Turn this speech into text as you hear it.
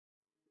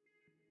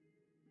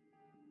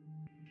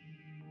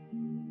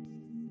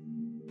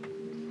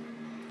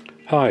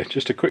Hi,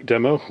 just a quick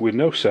demo with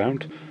no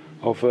sound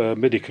of a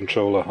MIDI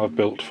controller I've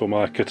built for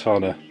my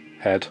Katana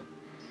head.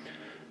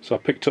 So I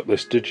picked up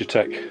this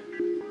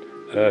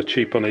Digitech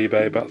cheap on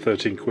eBay, about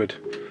 13 quid.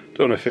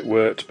 Don't know if it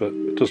worked, but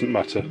it doesn't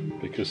matter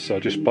because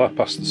I just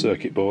bypassed the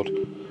circuit board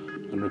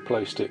and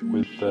replaced it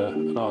with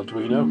an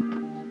Arduino,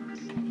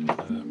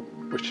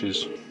 which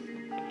is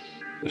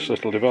this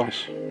little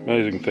device.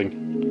 Amazing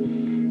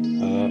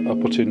thing.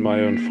 I put in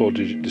my own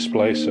 4-digit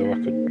display so I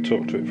could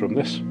talk to it from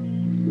this,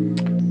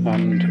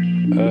 and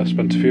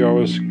spent a few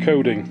hours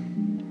coding.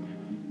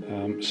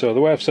 So the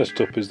way I've set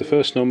it up is the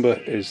first number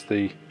is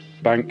the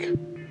bank,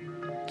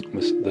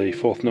 the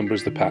fourth number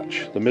is the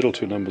patch, the middle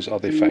two numbers are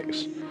the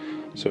effects.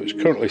 So it's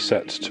currently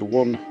set to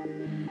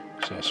 1,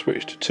 so I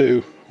switch to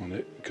 2 and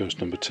it goes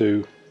number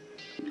 2,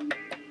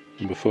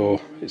 number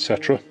 4,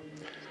 etc.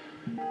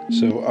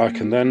 So I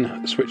can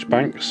then switch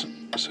banks.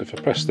 So if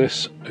I press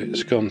this,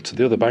 it's gone to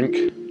the other bank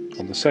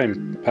on the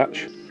same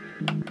patch.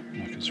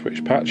 I can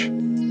switch patch.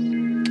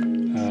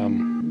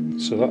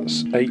 So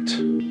that's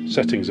 8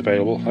 settings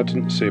available. I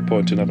didn't see a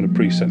point in having a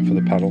preset for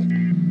the panel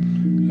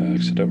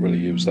because I don't really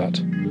use that.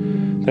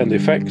 Then the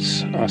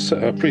effects, I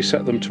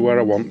preset them to where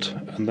I want,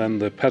 and then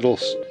the pedal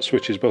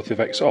switches both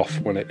effects off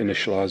when it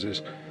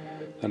initialises.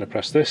 Then I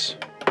press this,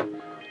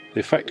 the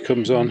effect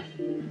comes on,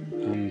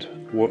 and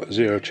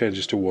 0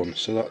 changes to 1.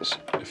 So that's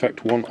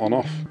effect 1 on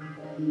off,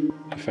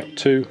 effect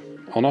 2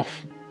 on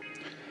off.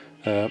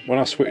 When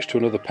I switch to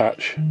another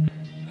patch,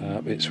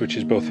 it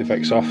switches both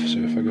effects off. So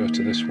if I go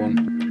to this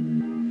one,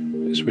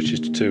 it switches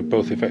to 2,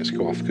 both effects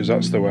go off, because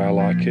that's the way I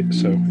like it.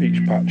 So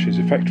each patch is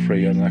effect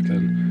free and I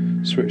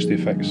can switch the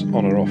effects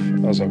on or off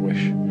as I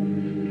wish.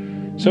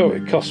 So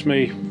it cost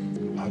me,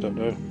 I don't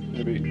know,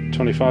 maybe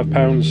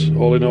 £25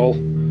 all in all,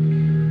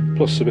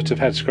 plus a bit of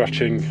head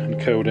scratching and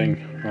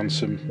coding and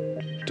some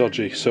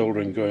dodgy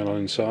soldering going on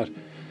inside.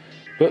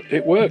 But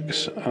it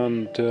works,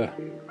 and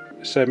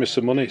saved me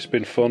some money. It's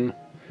been fun,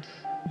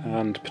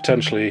 and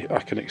potentially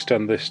I can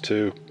extend this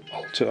to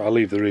I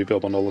leave the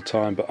reverb on all the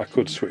time, but I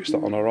could switch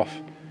that on or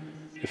off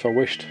if I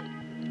wished.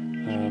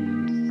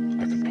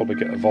 I could probably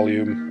get a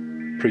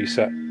volume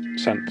preset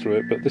sent through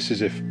it, but this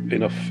is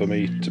enough for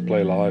me to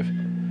play live,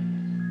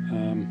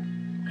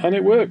 and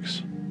it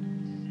works.